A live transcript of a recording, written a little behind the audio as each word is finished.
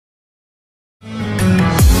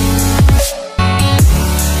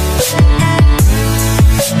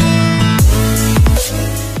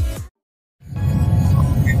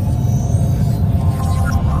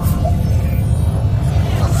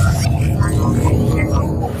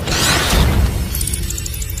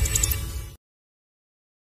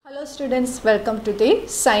students, welcome to the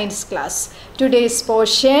science class. Today's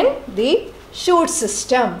portion, the shoot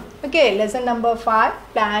system. Okay, lesson number 5,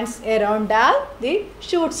 plants around the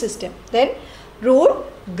shoot system. Then root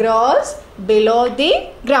grows below the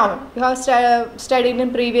ground. You have studied in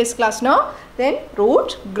previous class now. Then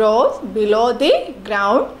root grows below the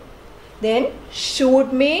ground. Then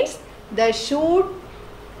shoot means the shoot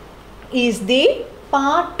is the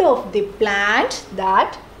part of the plant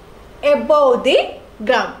that above the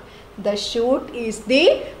ground. The shoot is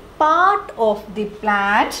the part of the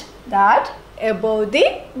plant that above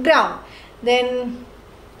the ground. Then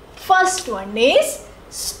first one is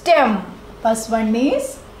stem. First one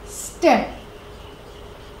is stem.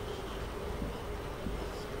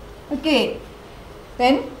 Okay.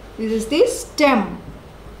 Then this is the stem.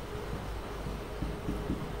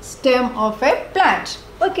 Stem of a plant.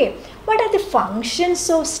 Okay. What are the functions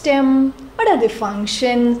of stem? What are the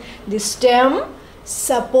functions? The stem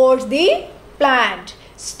supports the plant.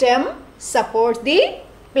 Stem supports the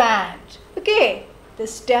plant. Okay. The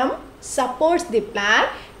stem supports the plant.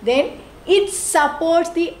 Then it supports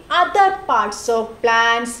the other parts of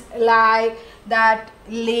plants like that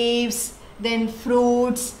leaves, then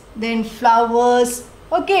fruits, then flowers.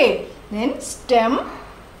 Okay. Then stem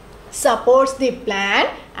supports the plant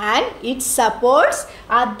and it supports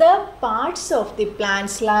other parts of the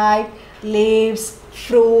plants like leaves,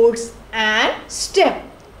 fruits and stem.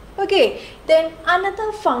 Okay, then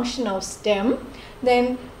another function of stem,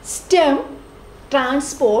 then stem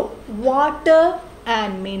transport water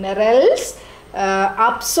and minerals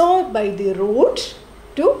absorbed by the root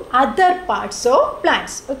to other parts of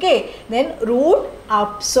plants. Okay, then root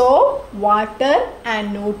absorb water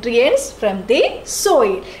and nutrients from the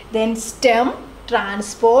soil. Then stem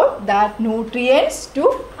transport that nutrients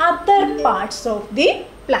to other parts of the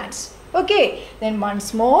plants. Okay, then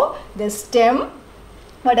once more, the stem,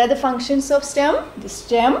 what are the functions of stem? The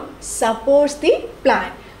stem supports the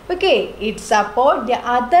plant. Okay, it supports the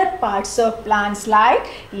other parts of plants like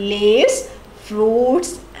leaves,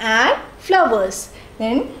 fruits and flowers.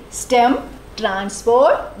 Then stem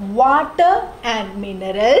transport water and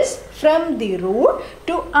minerals from the root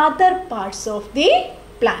to other parts of the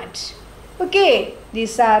plant. Okay,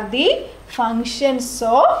 these are the functions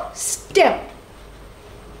of stem.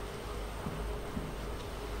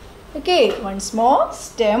 Okay, once more,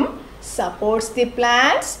 stem supports the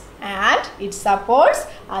plants and it supports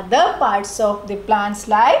other parts of the plants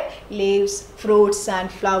like leaves, fruits and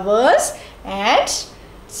flowers, and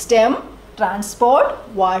stem transport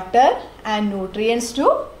water and nutrients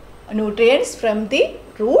from the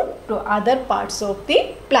root to other parts of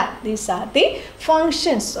the plant. These are the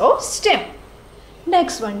functions of stem.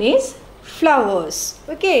 Next one is flowers.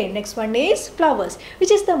 Okay, next one is flowers,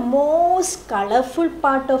 which is the most colorful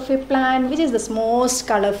part of a plant. Which is the most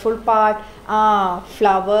colorful part?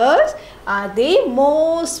 Flowers are the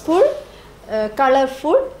most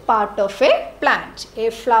colorful part of a plant.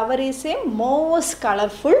 A flower is a most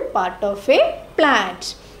colorful part of a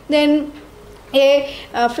plant. Then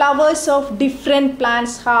flowers of different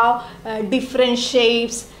plants have different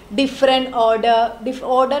shapes, different order.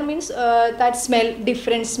 Order means that smell,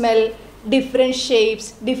 different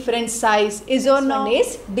shapes, different size. Is or not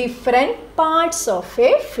is different parts of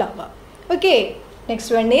a flower. Okay,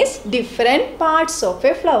 next one is different parts of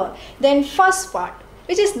a flower. Then first part,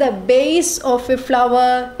 which is the base of a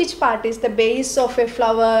flower. Which part is the base of a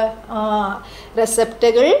flower?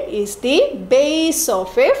 Receptacle is the base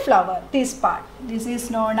of a flower. This part, this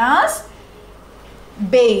is known as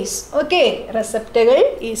base. Okay,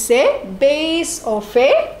 receptacle is a base of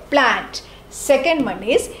a plant. Second one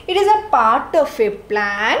is, it is a part of a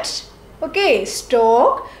plant, okay,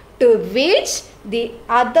 stalk to which the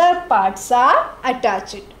other parts are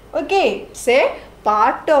attached. Okay, say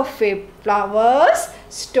part of a flower's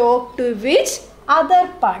stalk to which other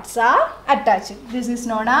parts are attached. This is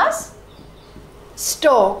known as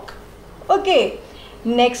stalk. Okay,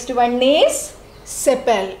 next one is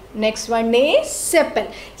sepal. Next one is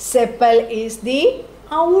sepal. Sepal is the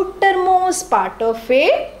outermost part of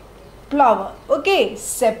a flower. Okay,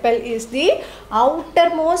 sepal is the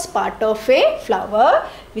outermost part of a flower,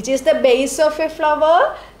 which is the base of a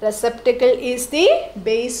flower. Receptacle is the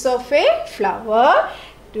base of a flower.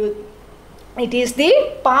 It is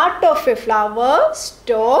the part of a flower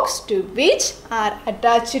stalks to which are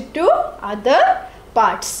attached to other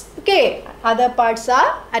parts. Okay, other parts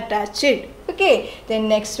are attached. Okay, then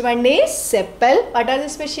next one is sepal. What are the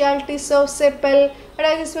specialities of sepal? What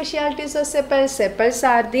are the specialities of sepal? Sepals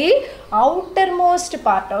are the outermost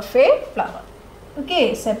part of a flower.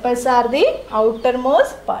 Okay, sepals are the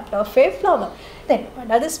outermost part of a flower. Then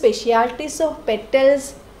what are the specialities of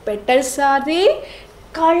petals? Petals are the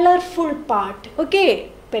colorful part.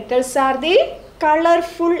 Okay, petals are the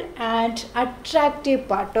colorful and attractive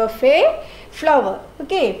part of a flower.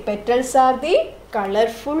 Okay, petals are the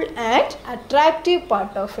colorful and attractive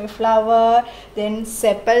part of a flower. Then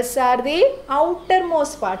sepals are the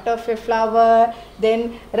outermost part of a flower.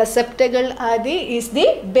 Then receptacle is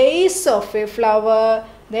the base of a flower.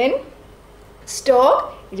 Then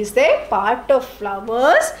stalk, it is the part of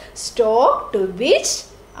flowers stalk to which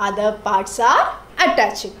other parts are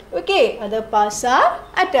attached. Okay, other parts are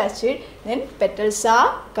attached. Then petals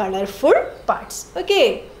are colorful parts.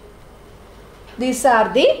 Okay, these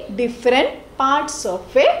are the different parts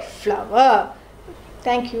of a flower.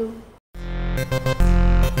 Thank you.